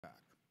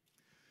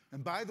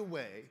And by the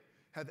way,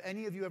 have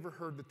any of you ever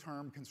heard the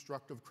term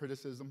constructive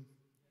criticism?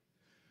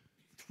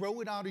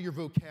 Throw it out of your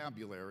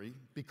vocabulary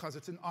because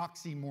it's an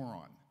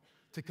oxymoron.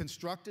 To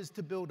construct is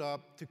to build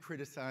up, to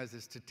criticize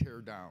is to tear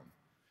down.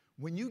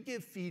 When you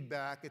give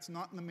feedback, it's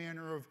not in the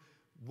manner of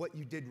what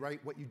you did right,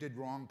 what you did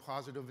wrong,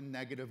 positive and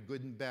negative,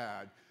 good and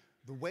bad.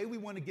 The way we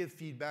want to give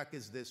feedback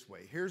is this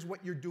way. Here's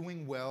what you're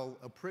doing well,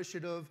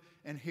 appreciative,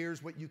 and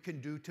here's what you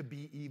can do to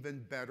be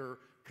even better,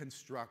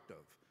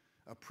 constructive.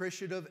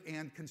 Appreciative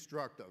and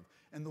constructive.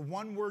 And the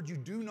one word you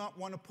do not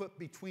want to put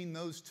between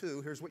those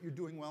two, here's what you're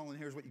doing well and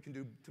here's what you can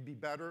do to be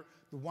better,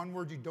 the one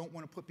word you don't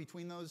want to put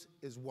between those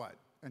is what?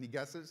 Any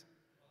guesses?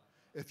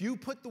 If you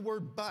put the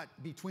word but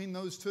between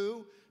those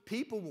two,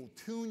 people will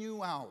tune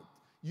you out.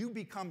 You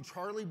become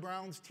Charlie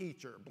Brown's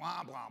teacher,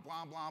 blah, blah,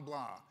 blah, blah,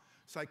 blah.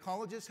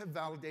 Psychologists have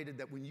validated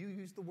that when you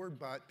use the word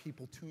but,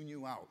 people tune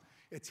you out.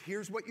 It's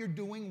here's what you're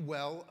doing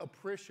well,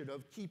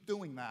 appreciative, keep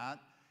doing that,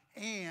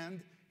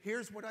 and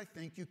here's what I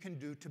think you can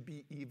do to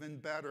be even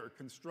better,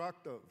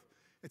 constructive.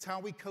 It's how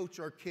we coach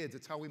our kids.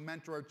 It's how we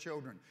mentor our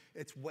children.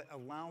 It's what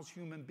allows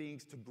human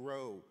beings to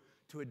grow,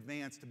 to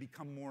advance, to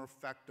become more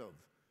effective.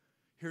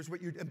 Here's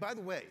what you're, and by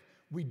the way,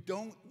 we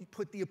don't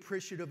put the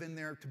appreciative in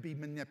there to be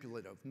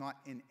manipulative, not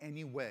in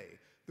any way.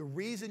 The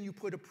reason you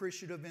put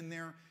appreciative in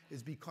there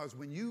is because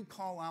when you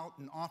call out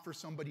and offer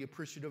somebody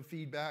appreciative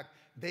feedback,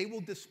 they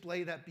will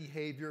display that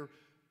behavior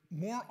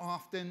more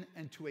often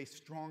and to a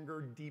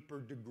stronger,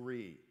 deeper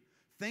degree.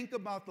 Think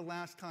about the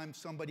last time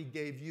somebody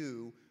gave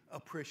you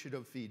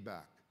appreciative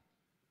feedback.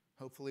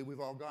 Hopefully we've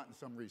all gotten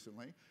some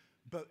recently.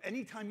 But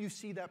anytime you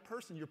see that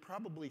person, you're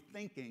probably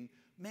thinking,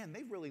 man,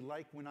 they really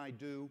like when I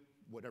do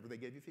whatever they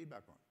gave you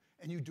feedback on.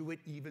 And you do it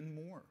even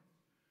more.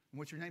 And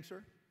what's your name,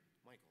 sir?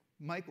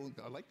 Michael,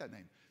 I like that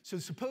name. So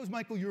suppose,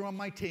 Michael, you're on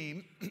my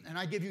team, and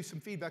I give you some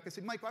feedback. I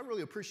say, Michael, I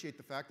really appreciate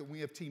the fact that when we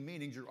have team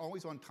meetings, you're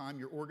always on time,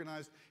 you're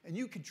organized, and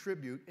you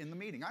contribute in the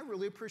meeting. I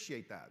really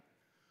appreciate that.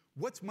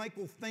 What's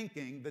Michael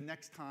thinking the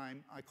next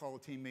time I call a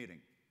team meeting?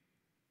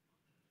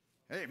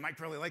 Hey, Mike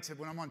really likes it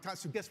when I'm on time.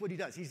 So guess what he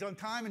does? He's on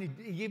time, and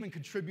he even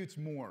contributes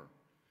more.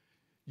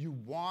 You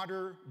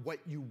water what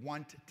you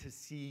want to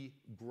see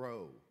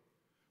grow.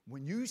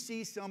 When you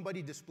see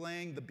somebody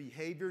displaying the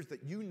behaviors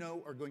that you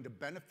know are going to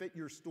benefit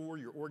your store,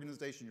 your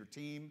organization, your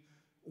team,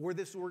 or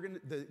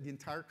the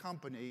entire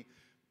company,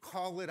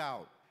 call it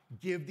out.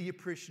 Give the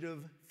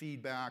appreciative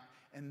feedback,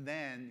 and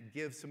then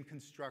give some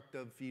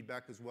constructive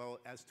feedback as well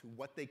as to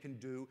what they can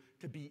do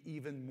to be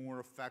even more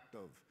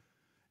effective.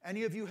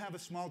 Any of you have a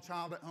small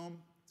child at home?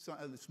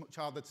 A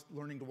child that's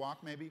learning to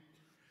walk, maybe?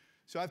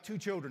 So I have 2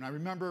 children. I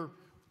remember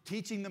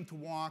teaching them to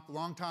walk a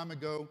long time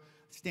ago,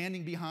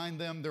 standing behind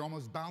them. They're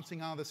almost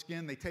bouncing out of the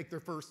skin. They take their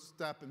first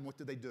step, and what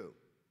do?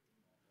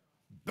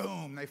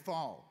 Boom, they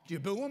fall. Do you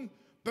boo them?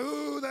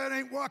 Boo, that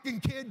ain't walking,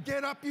 kid.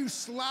 Get up, you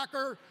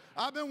slacker.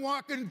 I've been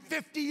walking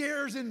 50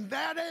 years, and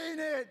that ain't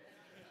it.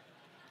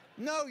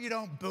 No, you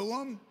don't boo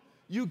them.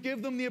 You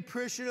give them the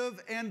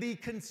appreciative and the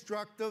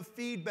constructive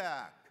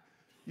feedback.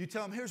 You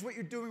tell them, here's what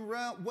you're doing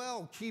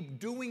well. Keep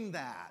doing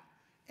that.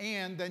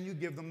 And then you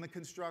give them the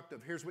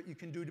constructive. Here's what you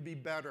can do to be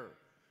better.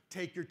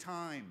 Take your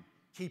time.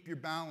 Keep your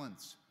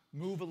balance.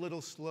 Move a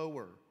little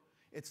slower.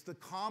 It's the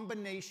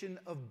combination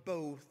of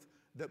both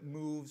that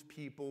moves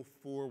people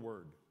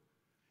forward.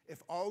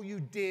 If all you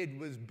did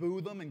was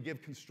boo them and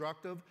give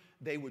constructive,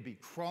 they would be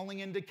crawling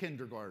into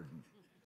kindergarten.